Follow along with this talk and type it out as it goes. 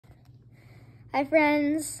Hi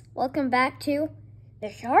friends, welcome back to the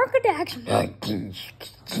Shark Attacks.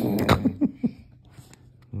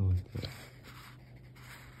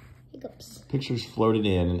 Hiccups. Pictures floated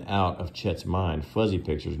in and out of Chet's mind. Fuzzy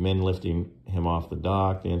pictures, men lifting him off the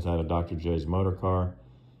dock, the inside of Dr. J's motor car,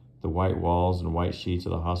 the white walls and white sheets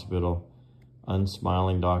of the hospital,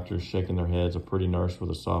 unsmiling doctors shaking their heads, a pretty nurse with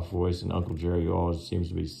a soft voice, and Uncle Jerry who always seems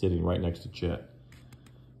to be sitting right next to Chet.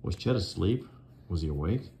 Was Chet asleep? Was he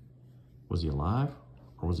awake? Was he alive?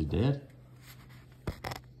 Or was he dead?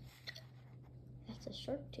 That's a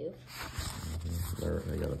shark tooth.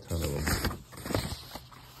 They got a ton of them.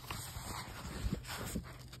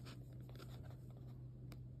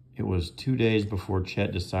 It was 2 days before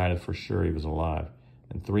Chet decided for sure he was alive,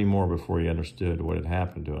 and 3 more before he understood what had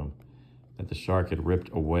happened to him, that the shark had ripped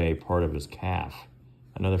away part of his calf.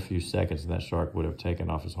 Another few seconds and that shark would have taken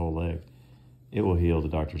off his whole leg. It will heal, the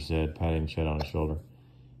doctor said, patting Chet on his shoulder.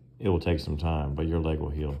 It will take some time, but your leg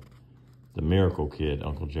will heal. The miracle kid,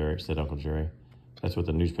 said Uncle Jerry. That's what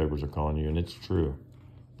the newspapers are calling you, and it's true.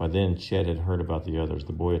 By then, Chet had heard about the others.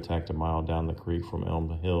 The boy attacked a mile down the creek from Elm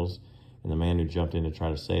Hills, and the man who jumped in to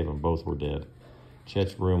try to save him. Both were dead.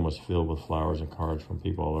 Chet's room was filled with flowers and cards from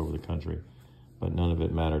people all over the country, but none of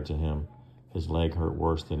it mattered to him. His leg hurt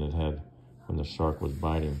worse than it had when the shark was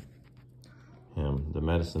biting him. The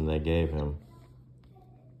medicine they gave him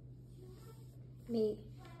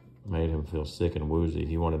made him feel sick and woozy.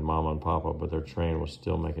 He wanted Mama and Papa, but their train was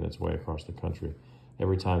still making its way across the country.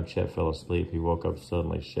 Every time Chet fell asleep, he woke up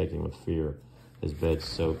suddenly shaking with fear, his bed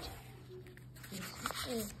soaked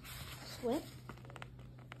with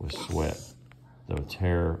sweat. The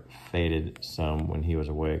terror faded some when he was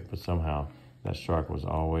awake, but somehow that shark was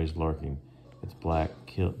always lurking. Its black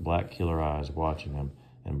killer eyes watching him,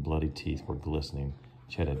 and bloody teeth were glistening.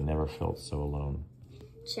 Chet had never felt so alone.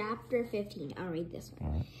 Chapter 15. I'll read this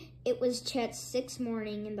one. All right. It was Chet's 6th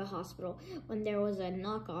morning in the hospital when there was a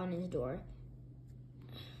knock on his door.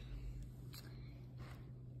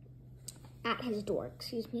 At his door,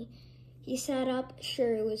 excuse me. He sat up,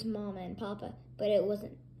 sure it was Mama and Papa, but it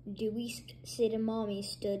wasn't. Dewey, Sid, and Mommy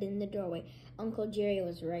stood in the doorway. Uncle Jerry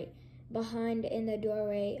was right behind in the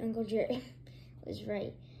doorway. Uncle Jerry was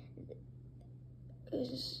right. It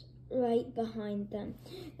was right behind them.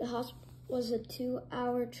 The hospital was a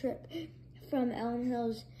 2-hour trip from Elm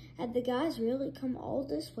Hills. Had the guys really come all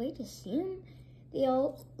this way to see him? They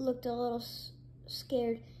all looked a little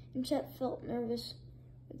scared, and Chet felt nervous.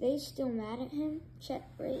 Were they still mad at him? Chet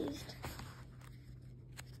raised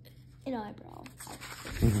an eyebrow.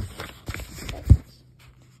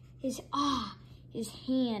 His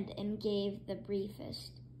hand and gave the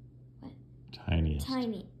briefest, tiniest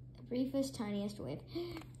wave.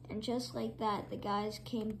 And just like that, the guys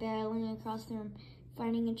came barreling across the room,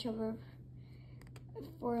 finding each other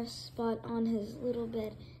for a spot on his little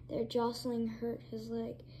bed. Their jostling hurt his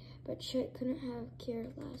leg, but Chet couldn't have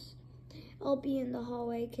cared less. I'll be in the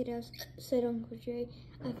hallway, kiddos, said Uncle Jerry.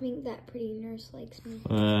 I think that pretty nurse likes me.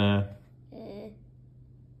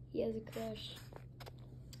 He has a crush.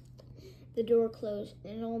 The door closed,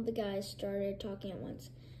 and all the guys started talking at once.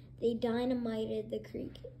 They dynamited the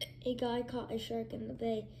creek. A guy caught a shark in the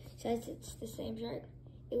bay. Says it's the same shark.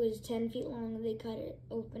 It was 10 feet long. They cut it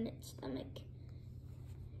open its stomach.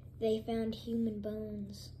 They found human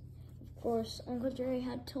bones. Of course, Uncle Jerry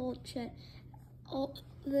had told Chet all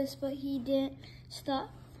this, but he didn't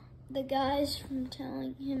stop the guys from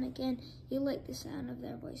telling him again. He liked the sound of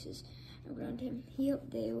their voices around him. He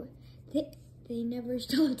hoped they never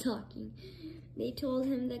stopped talking. They told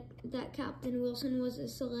him that Captain Wilson was a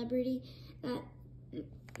celebrity, that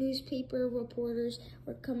newspaper reporters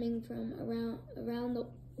were coming from around the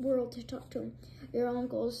world to talk to him. Your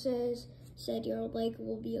uncle said your leg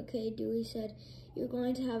will be okay, Dewey said. You're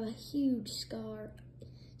going to have a huge scar.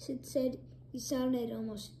 Sid said he sounded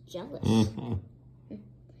almost jealous.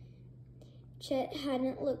 Chet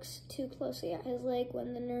hadn't looked too closely at his leg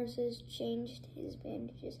when the nurses changed his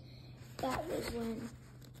bandages. That was when...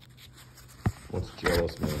 What's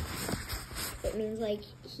jealous mean? It means like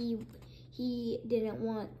he didn't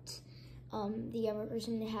want the other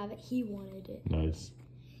person to have it. He wanted it. Nice.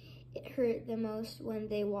 It hurt the most when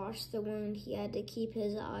they washed the wound. He had to keep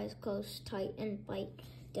his eyes closed tight and bite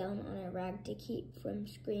down on a rag to keep from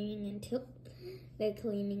screaming until the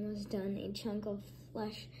cleaning was done. A chunk of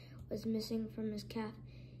flesh was missing from his calf.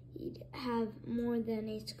 He'd have more than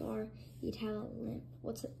a scar. He'd have a limp.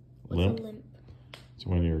 What's a limp? It's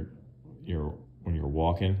when you're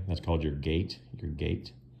walking. That's called your gait. Your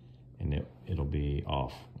gait, and it'll be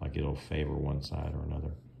off. Like it'll favor one side or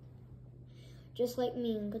another. Just like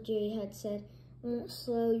me, Uncle Jerry had said, won't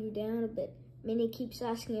slow you down a bit. Minnie keeps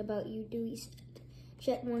asking about you, Dewey said.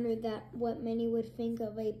 Chet wondered what Minnie would think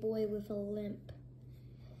of a boy with a limp.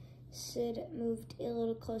 Sid moved a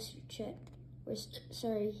little closer to Chet. We're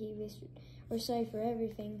sorry, he whispered. We're sorry for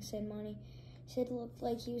everything, said Monty. Sid looked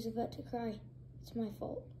like he was about to cry. It's my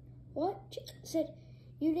fault. What? Chet said.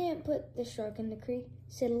 You didn't put the shark in the creek.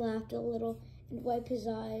 Sid laughed a little and wiped his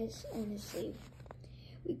eyes on his sleeve.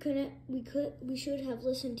 We should have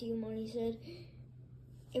listened to you, Monty said.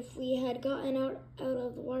 If we had gotten out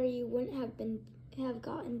of the water, you wouldn't have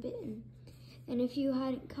gotten bitten. And if you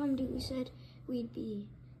hadn't come, Dewey said, we'd be.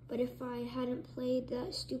 But if I hadn't played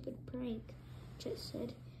that stupid prank, Chet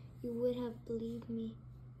said, you would have believed me.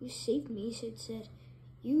 You saved me, Sid said.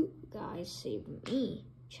 You guys saved me,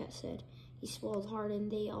 Chet said. He swallowed hard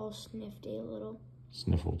and they all sniffed a little.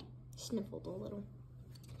 Sniffled a little.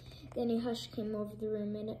 Then a hush came over the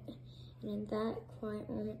room and in that quiet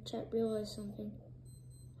moment, Chet realized something.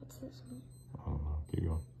 What's that song? I don't know. Keep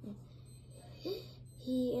going.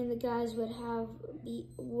 He and the guys would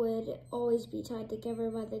always be tied together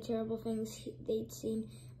by the terrible things they'd seen,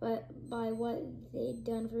 but by what they'd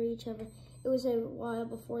done for each other. It was a while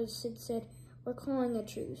before Sid said, we're calling a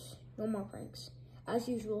truce. No more pranks. As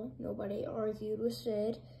usual, nobody argued with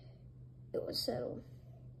Sid. It was settled.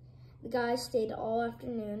 The guys stayed all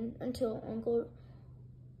afternoon until Uncle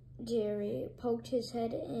Jerry poked his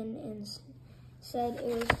head in and said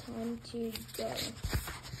it was time to go.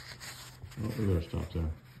 Well, we better stop there.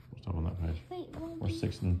 We'll stop on that page. Wait, we're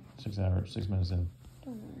 6 minutes in.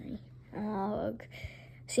 Don't worry.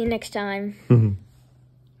 See you next time.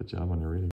 Good job on your reading.